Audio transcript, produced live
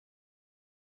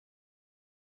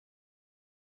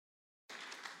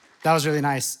That was really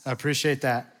nice. I appreciate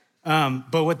that.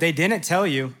 But what they didn't tell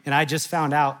you, and I just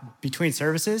found out between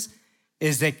services,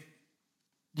 is that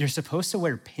you're supposed to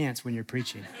wear pants when you're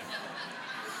preaching.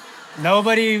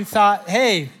 Nobody thought,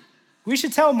 hey, we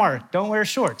should tell Mark, don't wear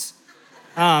shorts.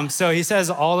 So he says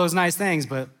all those nice things,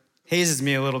 but hazes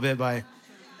me a little bit by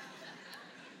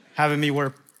having me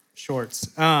wear shorts.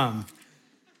 But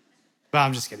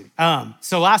I'm just kidding.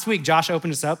 So last week, Josh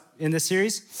opened us up in this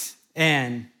series,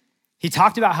 and he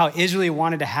talked about how Israel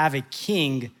wanted to have a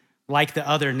king like the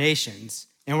other nations.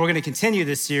 And we're gonna continue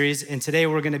this series, and today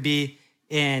we're gonna be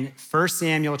in 1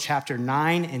 Samuel chapter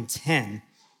 9 and 10.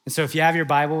 And so if you have your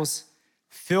Bibles,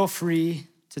 feel free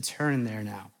to turn there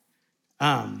now.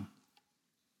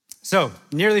 So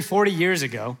nearly 40 years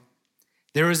ago,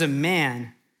 there was a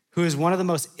man who was one of the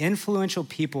most influential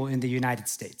people in the United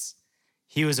States.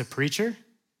 He was a preacher,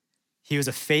 he was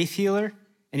a faith healer,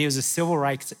 and he was a civil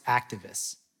rights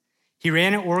activist. He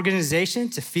ran an organization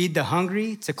to feed the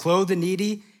hungry, to clothe the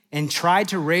needy, and tried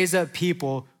to raise up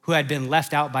people who had been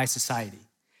left out by society.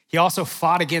 He also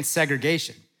fought against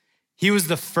segregation. He was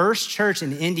the first church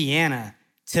in Indiana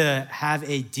to have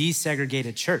a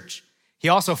desegregated church. He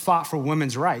also fought for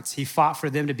women's rights. He fought for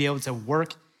them to be able to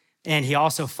work, and he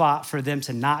also fought for them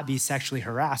to not be sexually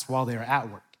harassed while they were at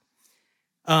work.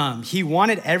 He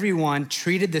wanted everyone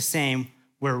treated the same,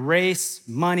 where race,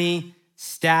 money,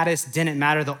 status didn't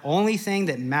matter. The only thing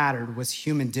that mattered was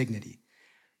human dignity.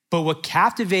 But what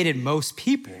captivated most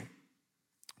people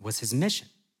was his mission.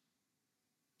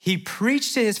 He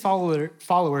preached to his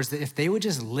followers that if they would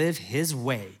just live his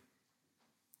way,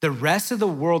 the rest of the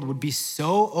world would be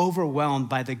so overwhelmed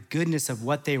by the goodness of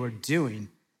what they were doing,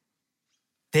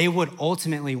 they would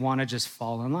ultimately want to just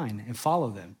fall in line and follow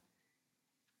them.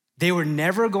 They were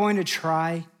never going to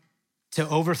try to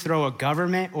overthrow a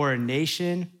government or a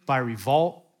nation by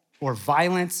revolt or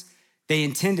violence. They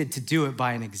intended to do it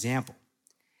by an example.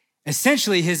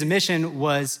 Essentially, his mission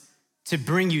was to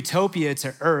bring utopia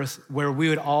to earth, where we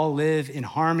would all live in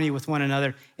harmony with one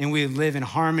another and we would live in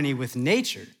harmony with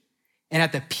nature. And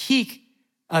at the peak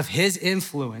of his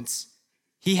influence,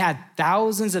 he had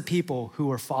thousands of people who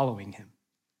were following him.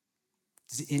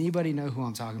 Does anybody know who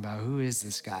I'm talking about? Who is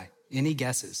this guy? Any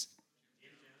guesses?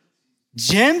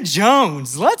 Jim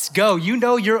Jones. Let's go. You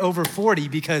know you're over 40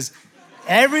 because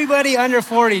everybody under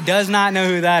 40 does not know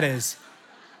who that is.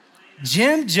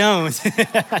 Jim Jones.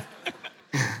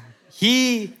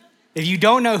 If you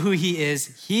don't know who he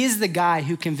is the guy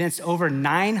who convinced over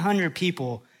 900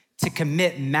 people to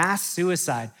commit mass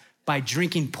suicide by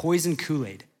drinking poison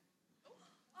Kool-Aid.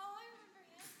 Oh, I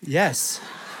remember him. Yes.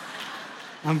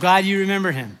 I'm glad you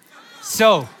remember him.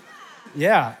 So,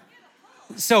 yeah.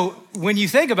 So when you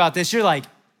think about this, you're like,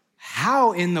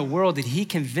 how in the world did he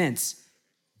convince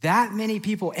that many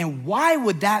people? And why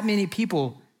would that many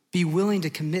people be willing to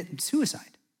commit suicide?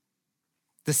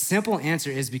 The simple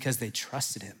answer is because they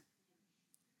trusted him.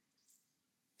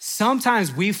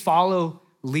 Sometimes we follow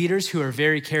leaders who are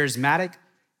very charismatic,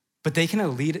 but they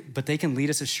can lead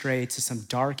us astray to some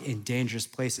dark and dangerous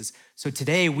places. So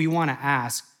today we want to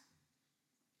ask,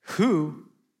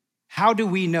 how do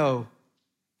we know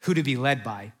who to be led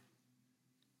by?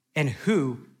 And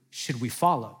who should we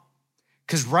follow?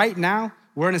 Because right now,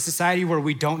 we're in a society where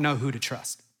we don't know who to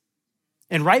trust.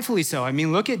 And rightfully so. I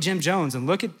mean, look at Jim Jones and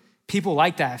look at people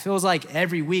like that. It feels like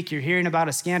every week you're hearing about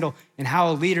a scandal and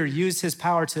how a leader used his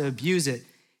power to abuse it.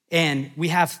 And we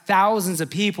have thousands of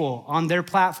people on their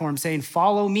platform saying,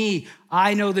 follow me,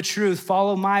 I know the truth,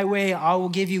 follow my way, I will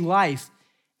give you life.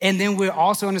 And then we're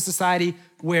also in a society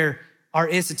where our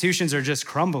institutions are just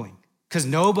crumbling because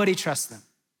nobody trusts them.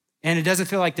 And it doesn't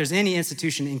feel like there's any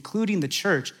institution, including the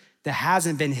church, that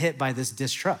hasn't been hit by this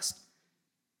distrust.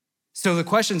 So the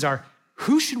questions are,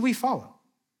 who should we follow?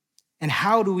 And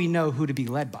how do we know who to be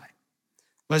led by?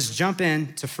 Let's jump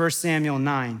in to 1 Samuel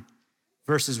 9,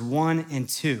 verses 1 and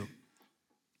 2.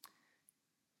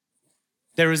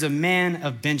 There was a man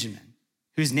of Benjamin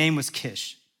whose name was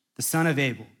Kish, the son of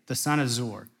Abel, the son of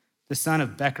Zor, the son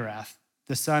of Becherath,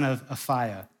 the son of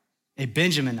Aphiah, a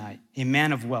Benjaminite, a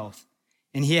man of wealth.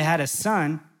 And he had a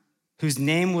son whose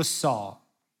name was Saul,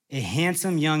 a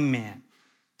handsome young man.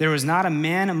 There was not a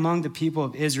man among the people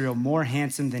of Israel more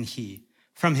handsome than he.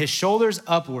 From his shoulders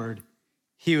upward,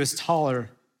 he was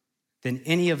taller than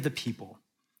any of the people.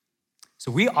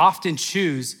 So we often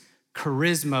choose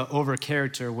charisma over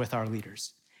character with our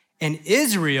leaders. And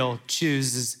Israel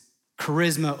chooses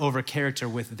charisma over character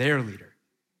with their leader.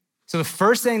 So the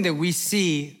first thing that we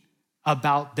see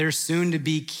about their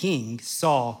soon-to-be king,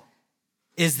 Saul,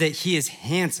 is that he is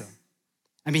handsome.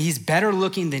 I mean, he's better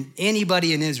looking than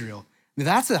anybody in Israel. I mean,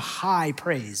 that's a high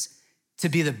praise to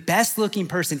be the best looking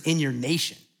person in your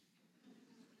nation.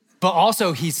 But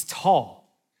also he's tall,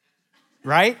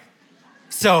 right?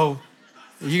 So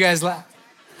you guys,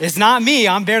 it's not me.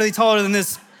 I'm barely taller than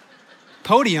this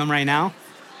podium right now.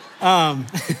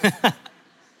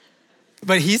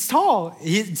 But he's tall.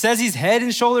 It says he's head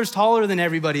and shoulders taller than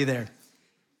everybody there.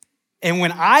 And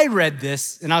when I read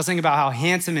this, and I was thinking about how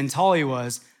handsome and tall he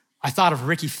was, I thought of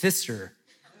Ricky Pfister.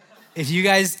 If you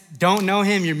guys don't know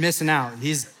him, you're missing out.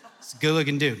 He's a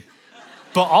good-looking dude.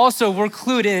 But also, we're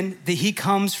clued in that he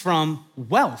comes from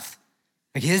wealth.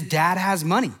 Like his dad has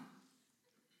money.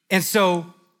 And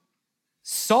so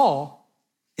Saul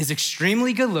is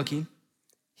extremely good-looking.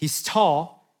 He's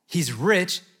tall. He's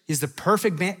rich. He's the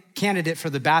perfect candidate for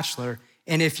the bachelor.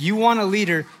 And if you want a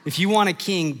leader, if you want a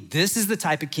king, this is the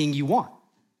type of king you want.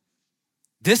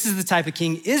 This is the type of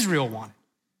king Israel wanted.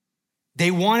 They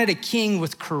wanted a king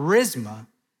with charisma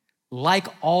like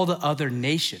all the other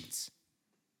nations.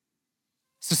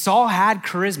 So Saul had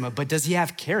charisma, but does he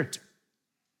have character?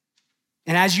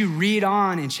 And as you read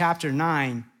on in chapter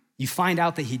 9, you find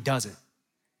out that he doesn't.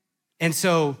 And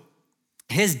so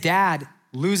his dad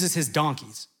loses his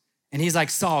donkeys. And he's like,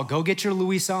 Saul, go get your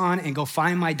Louisa on and go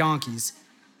find my donkeys.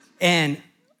 And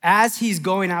as he's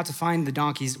going out to find the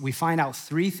donkeys, we find out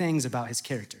 3 things about his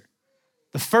character.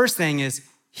 The first thing is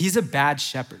he's a bad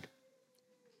shepherd.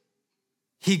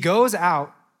 He goes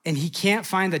out and he can't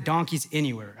find the donkeys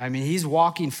anywhere. I mean, he's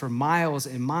walking for miles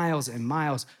and miles and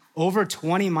miles, over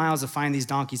 20 miles to find these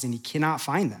donkeys, and he cannot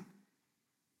find them.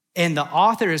 And the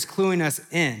author is cluing us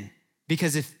in,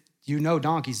 because if you know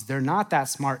donkeys, they're not that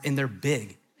smart and they're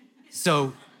big.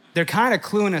 So they're kind of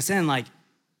cluing us in like,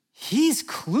 he's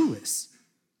clueless.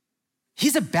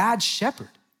 He's a bad shepherd,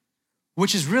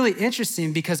 which is really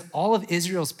interesting because all of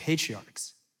Israel's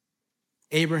patriarchs,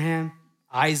 Abraham,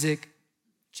 Isaac,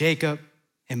 Jacob,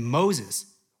 and Moses,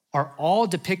 are all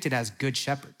depicted as good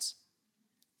shepherds.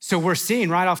 So we're seeing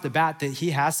right off the bat that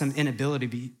he has some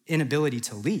inability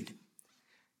to lead.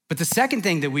 But the second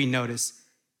thing that we notice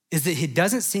is that he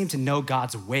doesn't seem to know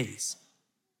God's ways.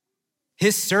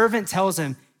 His servant tells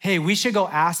him, hey, we should go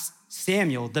ask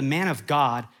Samuel, the man of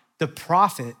God, the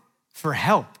prophet, for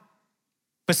help.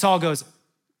 But Saul goes,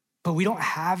 but we don't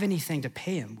have anything to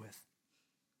pay him with.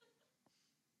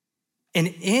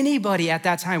 And anybody at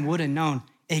that time would have known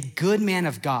a good man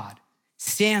of God,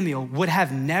 Samuel, would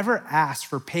have never asked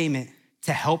for payment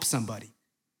to help somebody.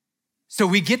 So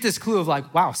we get this clue of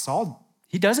like, wow, Saul,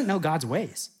 he doesn't know God's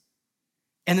ways.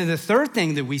 And then the third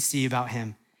thing that we see about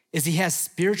him is he has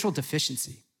spiritual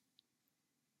deficiency.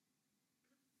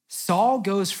 Saul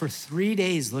goes for 3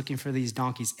 days looking for these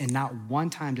donkeys, and not one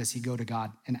time does he go to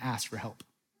God and ask for help.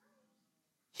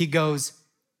 He goes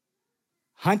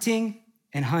hunting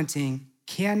and hunting,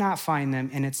 cannot find them,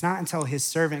 and it's not until his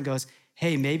servant goes,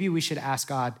 hey, maybe we should ask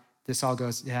God, that Saul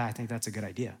goes, yeah, I think that's a good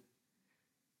idea.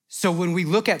 So when we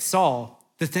look at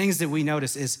Saul, the things that we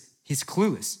notice is he's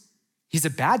clueless. He's a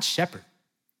bad shepherd.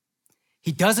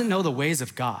 He doesn't know the ways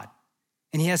of God,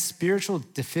 and he has spiritual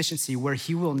deficiency where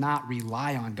he will not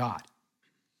rely on God.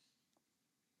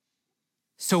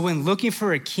 So when looking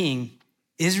for a king,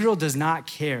 Israel does not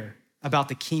care about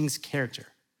the king's character,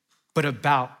 but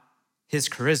about his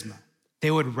charisma. They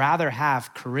would rather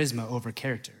have charisma over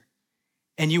character.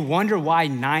 And you wonder why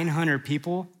 900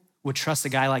 people would trust a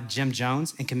guy like Jim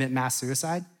Jones and commit mass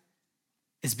suicide?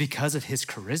 It's because of his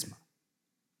charisma.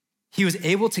 He was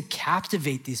able to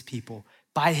captivate these people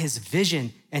by his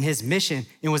vision and his mission,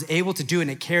 and was able to do it in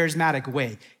a charismatic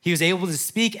way. He was able to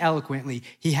speak eloquently.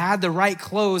 He had the right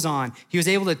clothes on. He was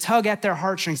able to tug at their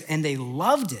heartstrings, and they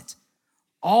loved it.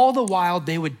 All the while,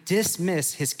 they would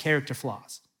dismiss his character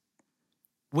flaws.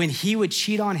 When he would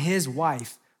cheat on his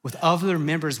wife with other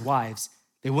members' wives,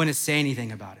 they wouldn't say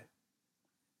anything about it.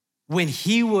 When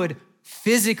he would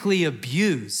physically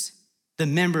abuse the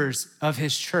members of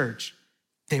his church,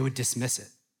 they would dismiss it.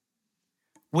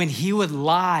 When he would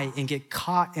lie and get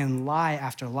caught in lie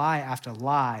after lie after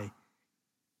lie,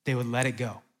 they would let it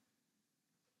go.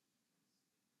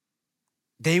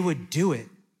 They would do it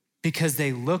because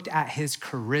they looked at his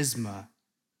charisma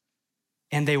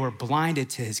and they were blinded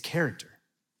to his character.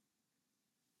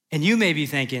 And you may be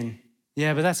thinking,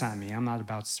 yeah, but that's not me. I'm not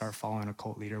about to start following a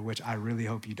cult leader, which I really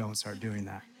hope you don't start doing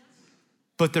that.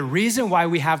 But the reason why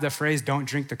we have the phrase, don't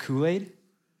drink the Kool-Aid,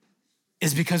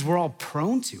 is because we're all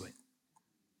prone to it.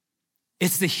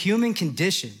 It's the human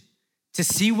condition to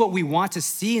see what we want to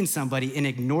see in somebody and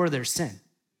ignore their sin.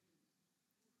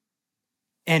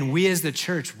 And we as the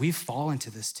church, we fall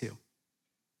into this too.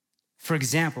 For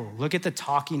example, look at the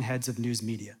talking heads of news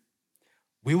media.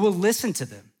 We will listen to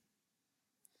them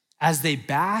as they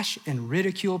bash and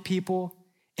ridicule people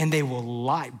and they will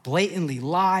lie, blatantly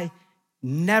lie,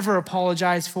 never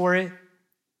apologize for it.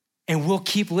 And we'll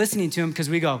keep listening to them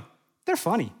because we go, they're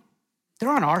funny.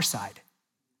 They're on our side.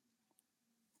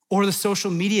 Or the social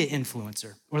media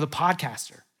influencer or the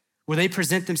podcaster, where they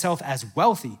present themselves as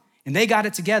wealthy and they got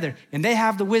it together and they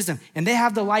have the wisdom and they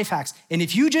have the life hacks. And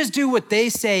if you just do what they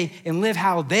say and live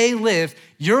how they live,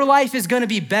 your life is gonna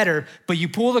be better, but you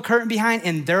pull the curtain behind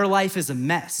and their life is a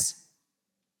mess.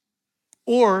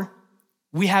 Or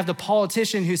we have the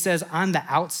politician who says, I'm the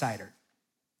outsider.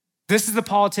 This is the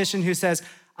politician who says,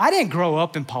 I didn't grow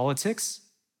up in politics.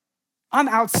 I'm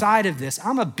outside of this.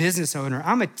 I'm a business owner.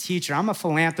 I'm a teacher. I'm a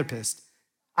philanthropist.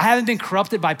 I haven't been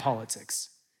corrupted by politics.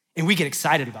 And we get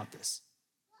excited about this.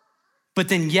 But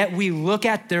then yet we look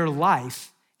at their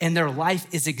life and their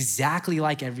life is exactly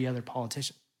like every other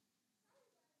politician.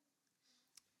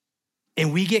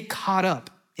 And we get caught up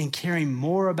in caring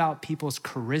more about people's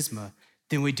charisma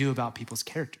than we do about people's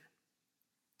character.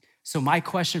 So my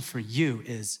question for you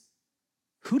is,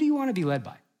 who do you want to be led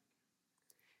by?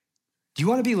 Do you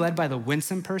want to be led by the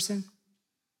winsome person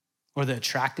or the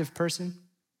attractive person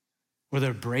or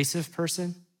the abrasive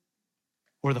person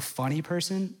or the funny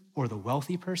person or the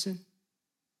wealthy person?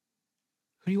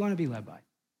 Who do you want to be led by?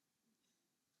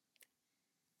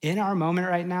 In our moment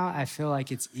right now, I feel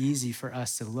like it's easy for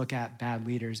us to look at bad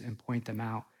leaders and point them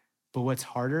out. But what's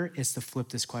harder is to flip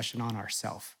this question on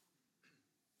ourselves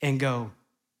and go,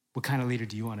 what kind of leader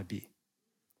do you want to be?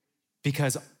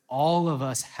 Because all of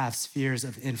us have spheres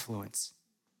of influence.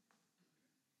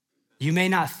 You may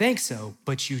not think so,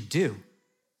 but you do.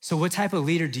 So what type of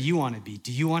leader do you want to be?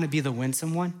 Do you want to be the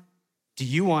winsome one? Do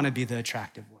you want to be the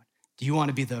attractive one? Do you want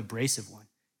to be the abrasive one?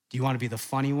 Do you want to be the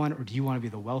funny one, or do you want to be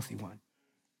the wealthy one?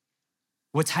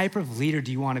 What type of leader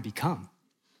do you want to become?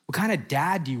 What kind of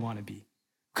dad do you want to be?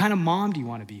 What kind of mom do you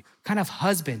want to be? What kind of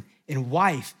husband and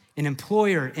wife and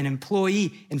employer and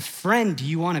employee and friend do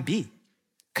you want to be?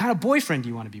 What kind of boyfriend do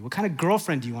you want to be? What kind of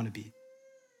girlfriend do you want to be?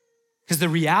 Because the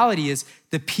reality is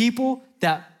the people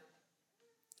that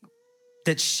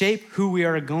shape who we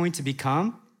are going to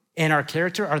become and our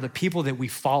character are the people that we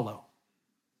follow.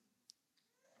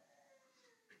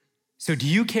 So do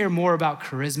you care more about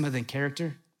charisma than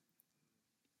character?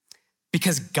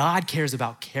 Because God cares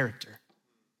about character.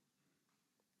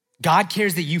 God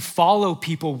cares that you follow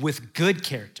people with good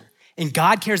character, and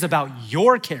God cares about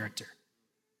your character.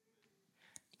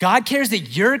 God cares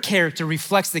that your character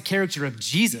reflects the character of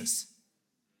Jesus.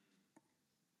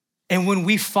 And when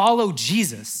we follow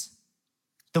Jesus,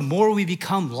 the more we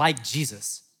become like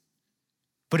Jesus.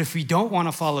 But if we don't want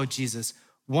to follow Jesus,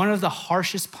 one of the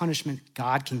harshest punishment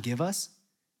God can give us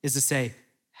is to say,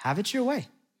 have it your way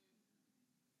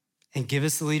and give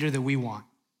us the leader that we want.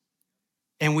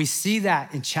 And we see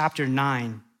that in chapter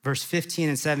 9, verse 15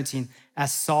 and 17,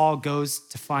 as Saul goes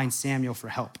to find Samuel for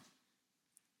help.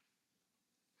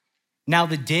 Now,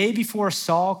 the day before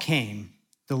Saul came,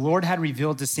 the Lord had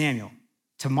revealed to Samuel,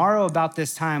 tomorrow about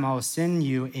this time I will send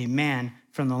you a man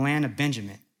from the land of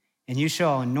Benjamin, and you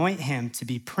shall anoint him to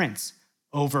be prince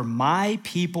over my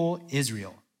people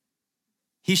Israel.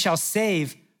 He shall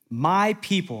save my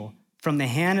people from the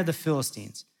hand of the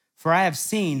Philistines, for I have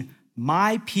seen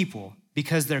my people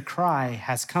because their cry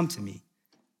has come to me.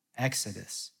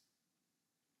 Exodus.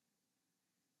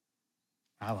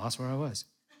 I lost where I was.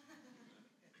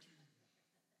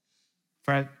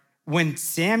 For when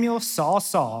Samuel saw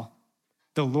Saul,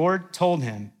 the Lord told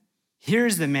him,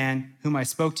 here's the man whom I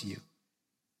spoke to you.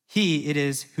 He it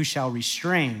is who shall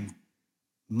restrain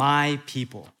my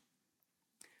people.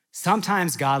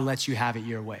 Sometimes God lets you have it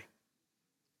your way.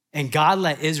 And God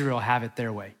let Israel have it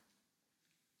their way.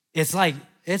 It's like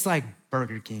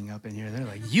Burger King up in here. They're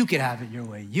like, you can have it your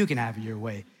way. You can have it your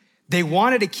way. They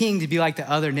wanted a king to be like the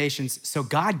other nations, so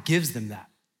God gives them that.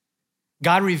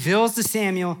 God reveals to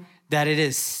Samuel that it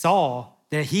is Saul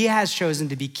that he has chosen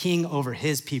to be king over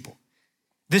his people.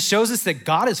 This shows us that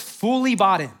God is fully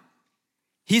bought in.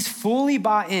 He's fully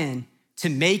bought in to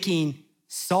making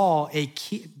Saul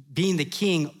being the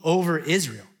king over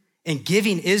Israel and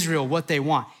giving Israel what they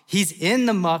want. He's in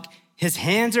the muck. His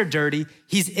hands are dirty.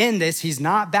 He's in this. He's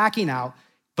not backing out,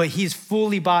 but he's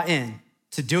fully bought in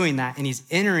to doing that, and he's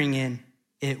entering in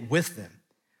it with them.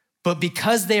 But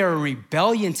because they are in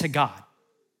rebellion to God,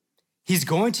 he's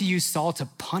going to use Saul to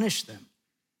punish them.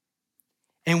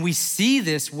 And we see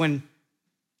this when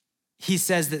he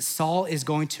says that Saul is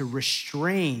going to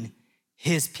restrain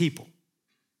his people.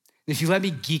 If you let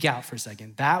me geek out for a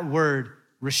second, that word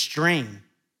restrain,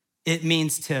 it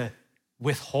means to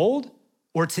withhold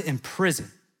or to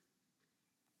imprison.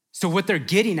 So what they're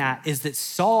getting at is that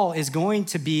Saul is going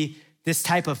to be this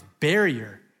type of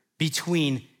barrier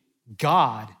between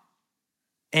God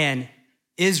and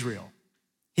Israel.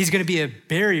 He's going to be a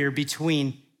barrier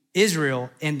between Israel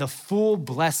and the full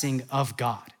blessing of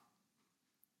God.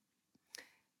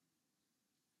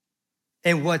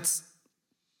 And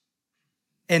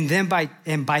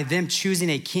by them choosing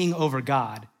a king over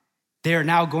God, they are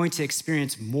now going to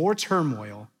experience more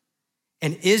turmoil,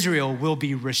 and Israel will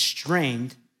be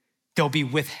restrained, they'll be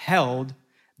withheld,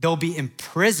 they'll be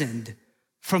imprisoned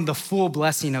from the full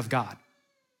blessing of God.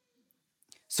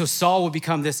 So Saul will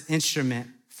become this instrument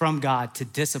from God to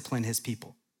discipline his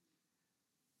people.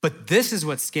 But this is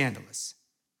what's scandalous.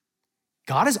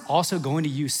 God is also going to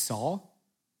use Saul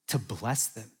to bless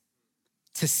them,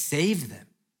 to save them.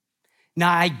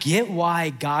 Now, I get why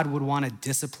God would want to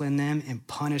discipline them and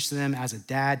punish them as a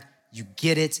dad. You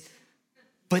get it.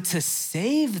 But to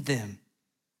save them,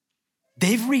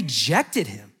 they've rejected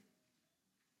him.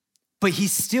 But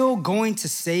he's still going to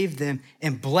save them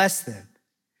and bless them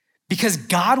because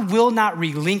God will not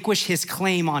relinquish his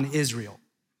claim on Israel.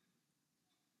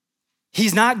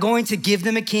 He's not going to give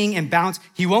them a king and bounce.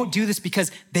 He won't do this because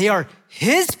they are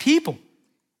his people.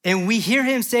 And we hear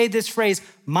him say this phrase,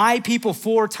 my people,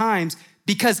 4 times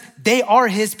because they are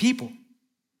his people.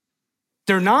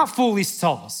 They're not fully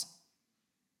Saul's.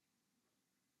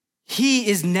 He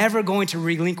is never going to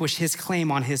relinquish his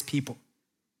claim on his people.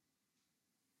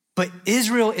 But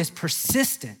Israel is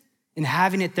persistent in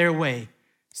having it their way,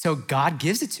 so God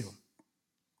gives it to them.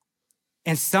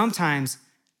 And sometimes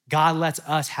God lets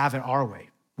us have it our way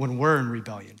when we're in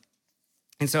rebellion.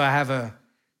 And so I have a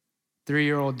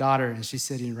 3-year-old daughter, and she's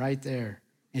sitting right there,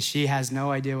 and she has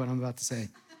no idea what I'm about to say.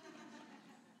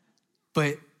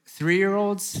 But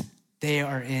 3-year-olds, they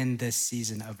are in this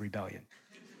season of rebellion.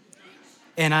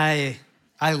 And I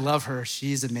love her.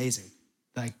 She's amazing.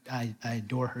 Like, I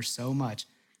adore her so much.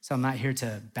 So I'm not here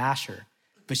to bash her,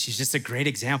 but she's just a great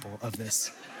example of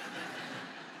this.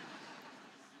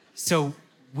 So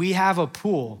we have a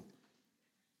pool,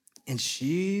 and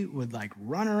she would like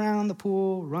run around the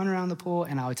pool,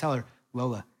 and I would tell her,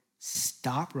 Lola,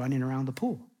 stop running around the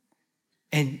pool.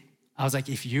 And I was like,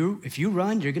 if you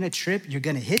run, you're gonna trip, you're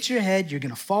gonna hit your head, you're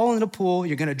gonna fall in the pool,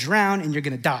 you're gonna drown, and you're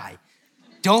gonna die.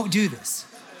 Don't do this.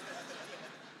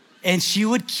 And she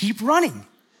would keep running.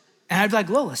 And I'd be like,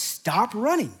 Lola, stop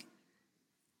running.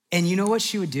 And you know what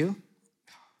she would do?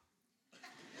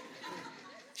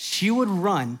 She would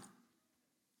run,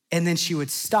 and then she would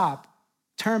stop,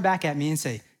 turn back at me and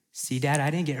say, see, Dad, I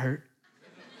didn't get hurt.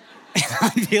 And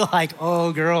I'd be like,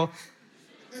 oh, girl.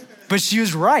 But she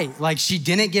was right. Like, she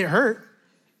didn't get hurt.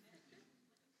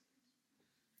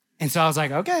 And so I was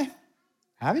like, okay,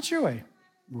 have it your way.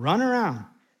 Run around.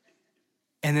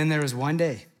 And then there was one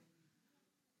day,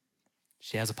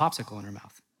 she has a popsicle in her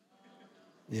mouth.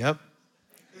 Yep.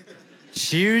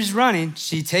 She was running.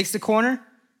 She takes the corner.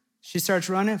 She starts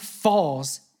running,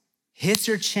 falls, hits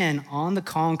her chin on the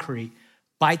concrete,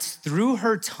 bites through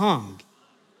her tongue,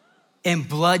 and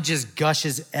blood just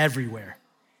gushes everywhere.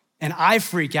 And I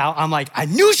freak out. I'm like, I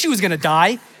knew she was gonna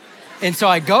die. And so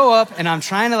I go up and I'm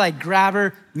trying to like grab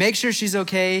her, make sure she's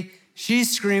okay.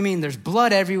 She's screaming. There's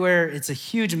blood everywhere. It's a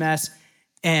huge mess.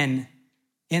 And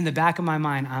in the back of my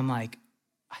mind, I'm like,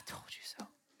 I told you so.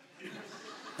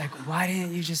 Like, why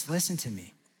didn't you just listen to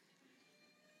me?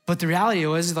 But the reality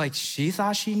was like, she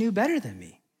thought she knew better than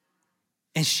me.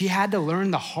 And she had to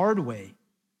learn the hard way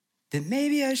that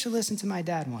maybe I should listen to my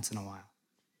dad once in a while.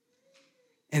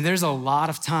 And there's a lot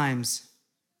of times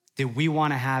that we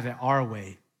want to have it our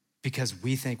way because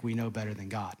we think we know better than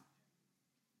God.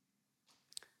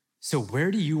 So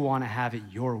where do you want to have it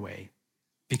your way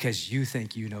because you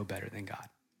think you know better than God?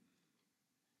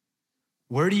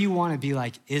 Where do you want to be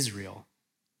like Israel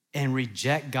and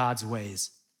reject God's ways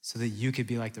so that you could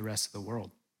be like the rest of the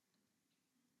world?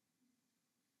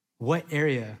 What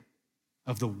area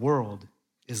of the world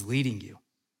is leading you?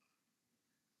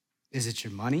 Is it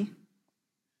your money?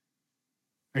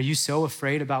 Are you so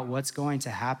afraid about what's going to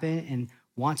happen and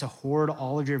want to hoard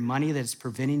all of your money that it's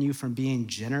preventing you from being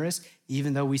generous,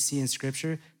 even though we see in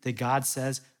Scripture that God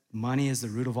says money is the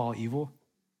root of all evil?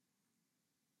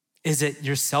 Is it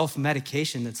your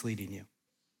self-medication that's leading you?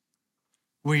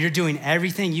 Where you're doing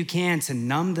everything you can to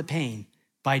numb the pain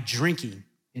by drinking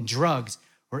and drugs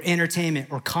or entertainment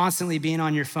or constantly being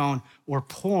on your phone or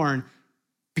porn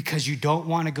because you don't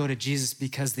want to go to Jesus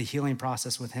because the healing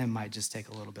process with him might just take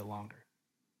a little bit longer?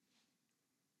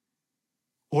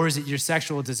 Or is it your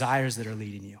sexual desires that are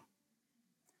leading you?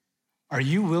 Are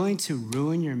you willing to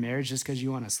ruin your marriage just because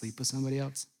you want to sleep with somebody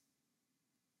else?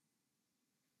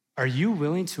 Are you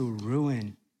willing to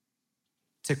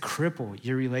cripple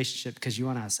your relationship because you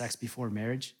want to have sex before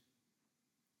marriage?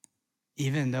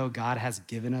 even though God has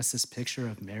given us this picture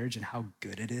of marriage and how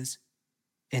good it is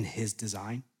in his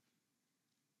design?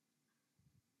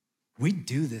 We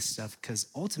do this stuff because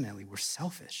ultimately we're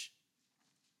selfish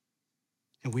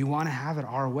and we want to have it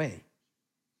our way.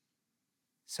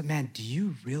 So man, do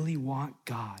you really want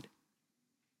God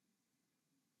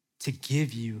to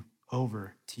give you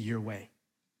over to your way,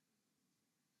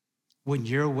 when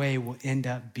your way will end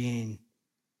up being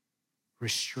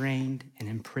restrained and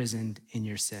imprisoned in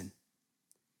your sin?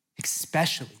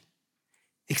 Especially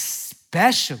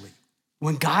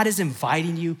when God is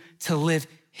inviting you to live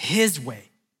his way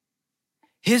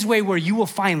where you will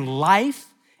find life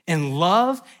and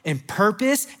love and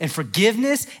purpose and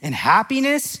forgiveness and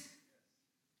happiness.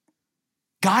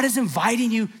 God is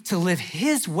inviting you to live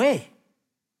his way.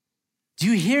 Do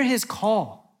you hear his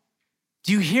call?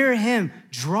 Do you hear him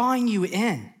drawing you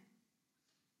in,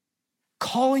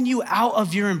 calling you out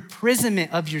of your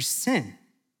imprisonment of your sin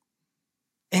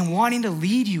and wanting to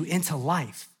lead you into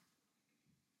life?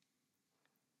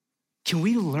 Can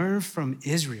we learn from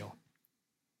Israel?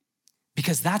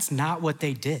 Because that's not what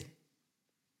they did.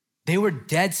 They were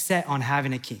dead set on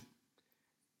having a king.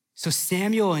 So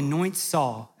Samuel anoints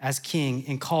Saul as king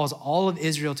and calls all of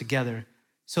Israel together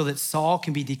so that Saul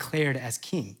can be declared as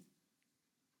king.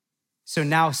 So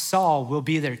now Saul will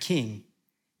be their king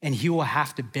and he will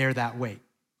have to bear that weight.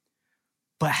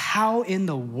 But how in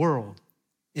the world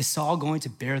is Saul going to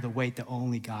bear the weight that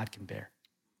only God can bear?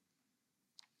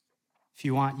 If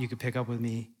you want, you could pick up with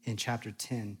me in chapter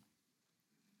 10,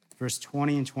 verse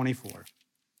 20 and 24.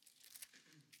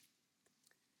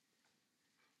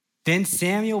 Then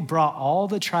Samuel brought all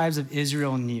the tribes of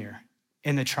Israel near,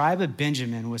 and the tribe of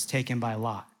Benjamin was taken by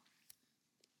lot.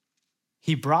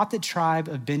 He brought the tribe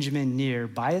of Benjamin near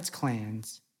by its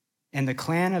clans, and the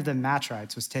clan of the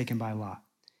Matrites was taken by lot.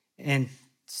 And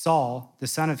Saul, the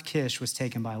son of Kish, was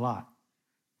taken by lot.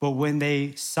 But when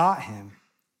they sought him,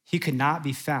 he could not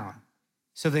be found.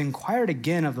 So they inquired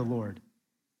again of the Lord,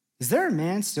 "Is there a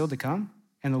man still to come?"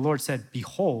 And the Lord said,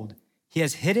 "Behold, he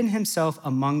has hidden himself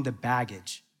among the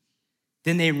baggage."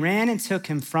 Then they ran and took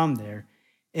him from there.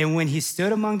 And when he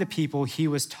stood among the people, he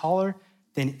was taller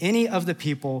than any of the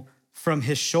people from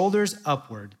his shoulders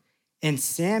upward. And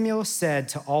Samuel said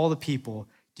to all the people,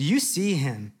 "Do you see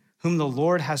him whom the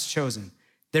Lord has chosen?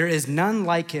 There is none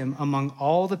like him among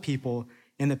all the people."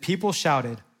 And the people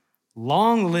shouted,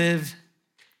 "Long live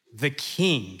the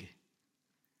king."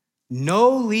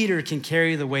 No leader can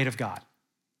carry the weight of God.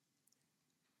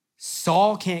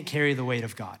 Saul can't carry the weight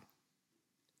of God.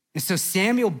 And so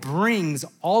Samuel brings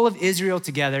all of Israel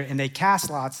together and they cast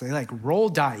lots. They roll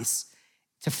dice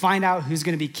to find out who's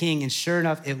going to be king. And sure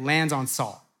enough, it lands on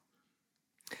Saul.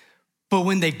 But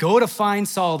when they go to find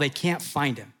Saul, they can't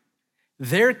find him.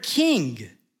 Their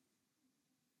king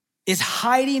is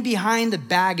hiding behind the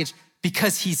baggage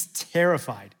because he's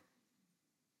terrified.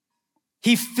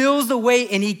 He feels the weight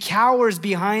and he cowers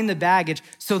behind the baggage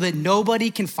so that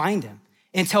nobody can find him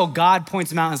until God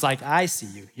points him out and is like, "I see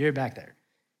you, you're back there."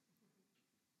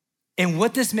 And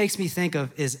what this makes me think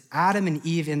of is Adam and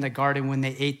Eve in the garden when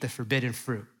they ate the forbidden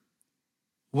fruit.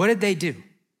 What did they do?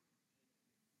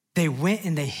 They went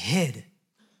and they hid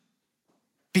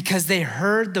because they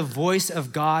heard the voice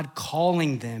of God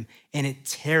calling them and it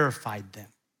terrified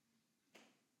them.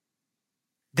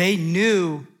 They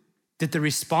knew that the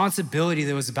responsibility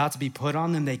that was about to be put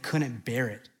on them, they couldn't bear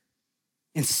it.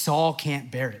 And Saul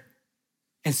can't bear it.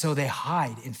 And so they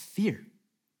hide in fear.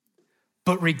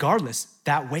 But regardless,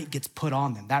 that weight gets put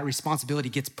on them. That responsibility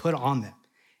gets put on them.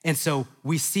 And so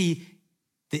we see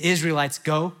the Israelites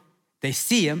go, they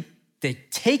see him, they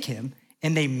take him,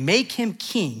 and they make him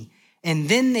king, and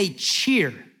then they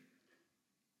cheer.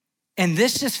 And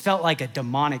this just felt like a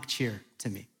demonic cheer to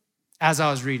me as I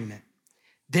was reading it.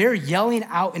 They're yelling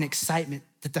out in excitement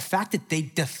that the fact that they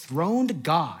dethroned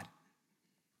God,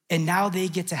 and now they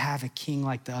get to have a king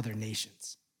like the other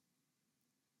nations.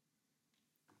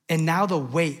 And now the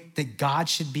weight that God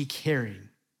should be carrying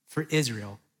for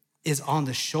Israel is on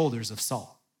the shoulders of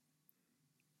Saul.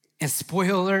 And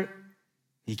spoiler alert,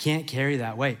 he can't carry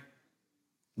that weight.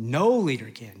 No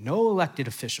leader can, no elected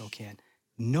official can,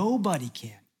 nobody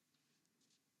can.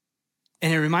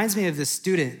 And it reminds me of this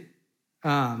student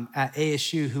at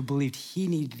ASU who believed he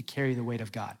needed to carry the weight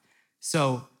of God.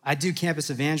 So I do campus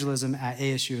evangelism at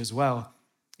ASU as well.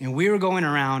 And we were going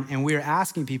around and we were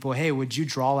asking people, "Hey, would you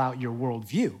draw out your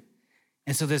worldview?"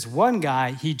 And so this one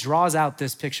guy, he draws out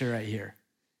this picture right here.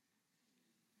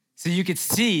 So you could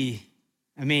see,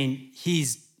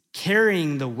 he's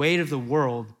carrying the weight of the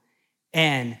world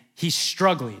and he's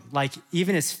struggling. Like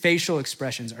even his facial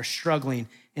expressions are struggling.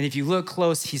 And if you look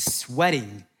close, he's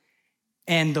sweating.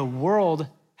 And the world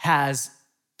has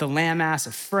the landmass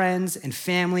of friends and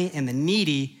family and the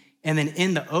needy. And then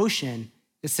in the ocean,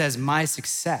 it says, my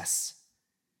success.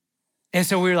 And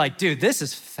so we were like, dude, this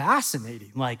is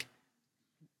fascinating. Like,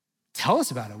 tell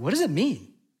us about it. What does it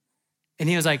mean? And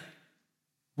he was like,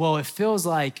 well, it feels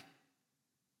like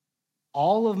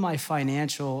all of my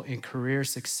financial and career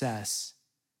success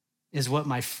is what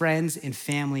my friends and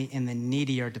family and the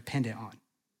needy are dependent on.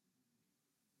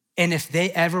 And if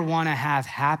they ever want to have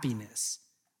happiness,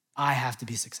 I have to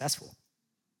be successful.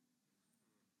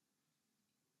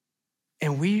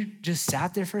 And we just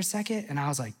sat there for a second and I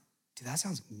was like, dude, that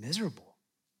sounds miserable.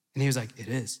 And he was like, it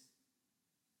is.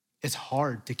 It's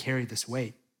hard to carry this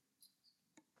weight.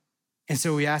 And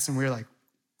so we asked him, we were like,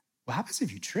 what happens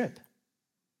if you trip?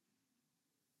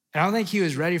 And I don't think he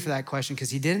was ready for that question because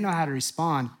he didn't know how to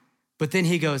respond. But then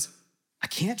he goes, I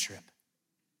can't trip.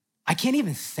 I can't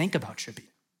even think about tripping.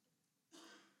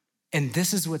 And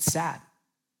this is what's sad.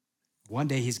 One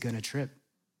day he's gonna trip.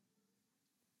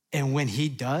 And when he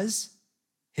does,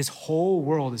 his whole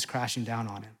world is crashing down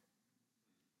on him.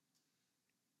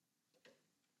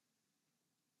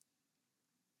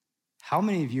 How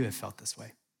many of you have felt this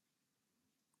way?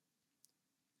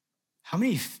 How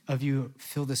many of you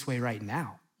feel this way right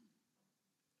now?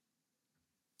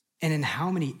 And in how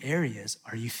many areas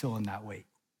are you feeling that weight?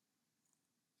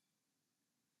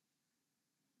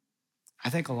 I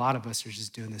think a lot of us are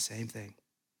just doing the same thing.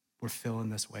 We're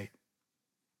feeling this weight.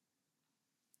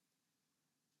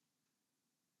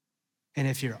 And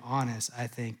if you're honest, I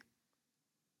think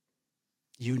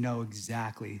you know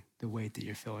exactly the weight that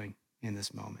you're feeling in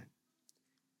this moment.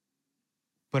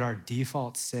 But our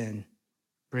default sin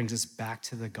brings us back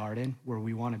to the garden where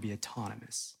we want to be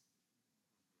autonomous,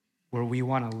 where we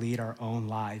want to lead our own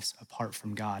lives apart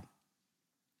from God.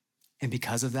 And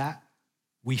because of that,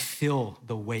 we feel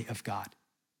the weight of God.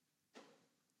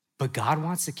 But God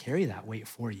wants to carry that weight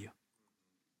for you.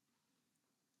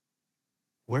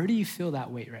 Where do you feel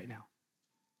that weight right now?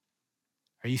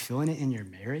 Are you feeling it in your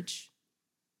marriage?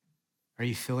 Are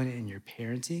you feeling it in your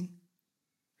parenting?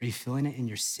 Are you feeling it in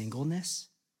your singleness?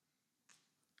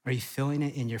 Are you feeling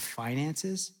it in your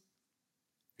finances?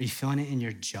 Are you feeling it in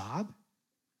your job?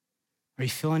 Are you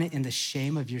feeling it in the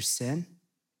shame of your sin?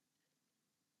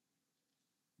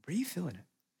 Where are you feeling it?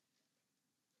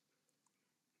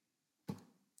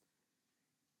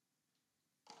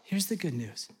 Here's the good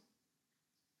news.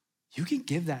 You can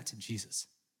give that to Jesus.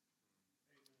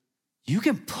 You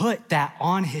can put that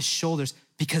on his shoulders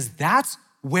because that's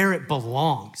where it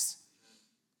belongs.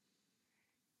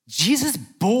 Jesus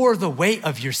bore the weight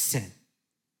of your sin.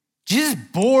 Jesus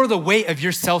bore the weight of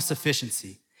your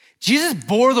self-sufficiency. Jesus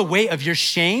bore the weight of your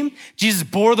shame. Jesus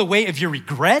bore the weight of your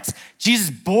regrets. Jesus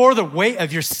bore the weight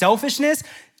of your selfishness.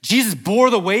 Jesus bore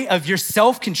the weight of your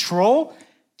self-control.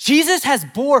 Jesus has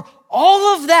bore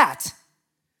all of that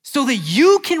so that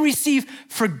you can receive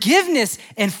forgiveness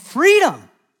and freedom.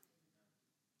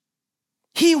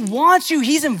 He wants you,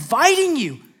 he's inviting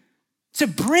you to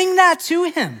bring that to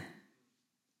him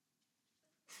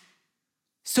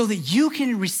so that you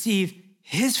can receive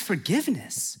his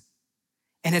forgiveness.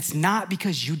 And it's not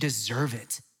because you deserve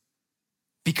it,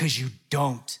 because you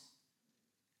don't.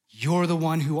 You're the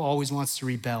one who always wants to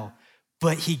rebel,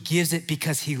 but he gives it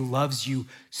because he loves you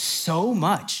so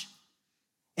much.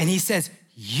 And he says,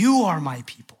 you are my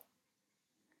people.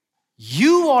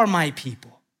 You are my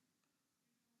people.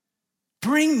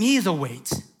 Bring me the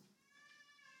weight.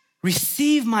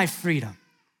 Receive my freedom.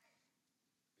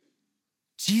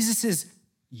 Jesus'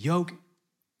 yoke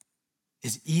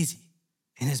is easy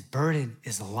and his burden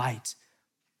is light.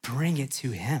 Bring it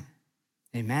to him.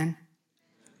 Amen.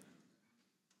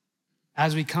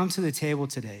 As we come to the table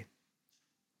today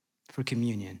for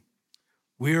communion,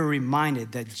 we are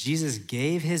reminded that Jesus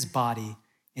gave his body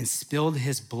and spilled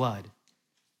his blood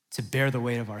to bear the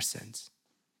weight of our sins.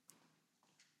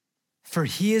 For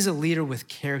he is a leader with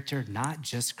character, not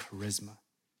just charisma,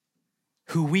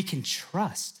 who we can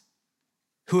trust,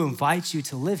 who invites you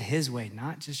to live his way,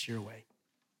 not just your way.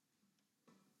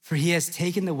 For he has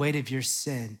taken the weight of your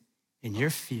sin and your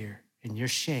fear and your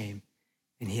shame,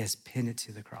 and he has pinned it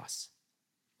to the cross.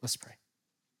 Let's pray.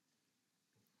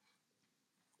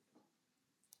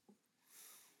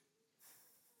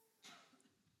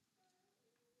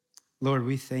 Lord,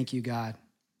 we thank you, God,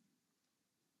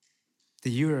 that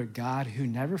you are a God who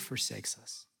never forsakes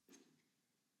us.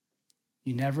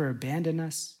 You never abandon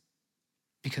us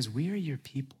because we are your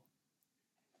people.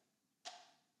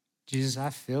 Jesus, I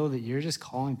feel that you're just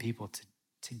calling people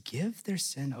to give their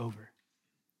sin over,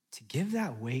 to give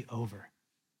that weight over,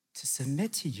 to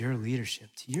submit to your leadership,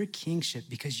 to your kingship,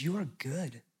 because you are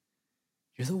good.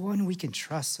 You're the one we can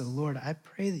trust. So Lord, I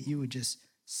pray that you would just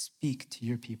speak to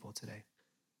your people today.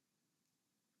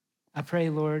 I pray,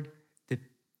 Lord, that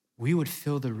we would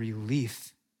feel the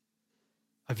relief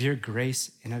of your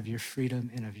grace and of your freedom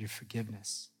and of your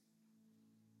forgiveness.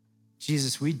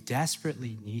 Jesus, we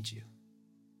desperately need you.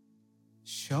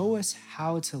 Show us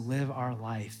how to live our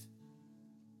life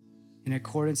in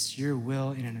accordance to your will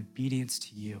and in obedience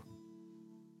to you.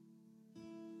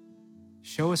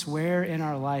 Show us where in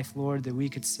our life, Lord, that we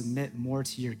could submit more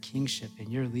to your kingship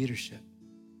and your leadership.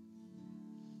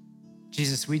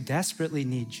 Jesus, we desperately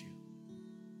need you.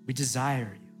 We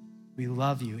desire you. We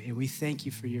love you, and we thank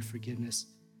you for your forgiveness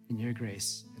and your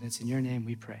grace. And it's in your name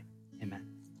we pray. Amen.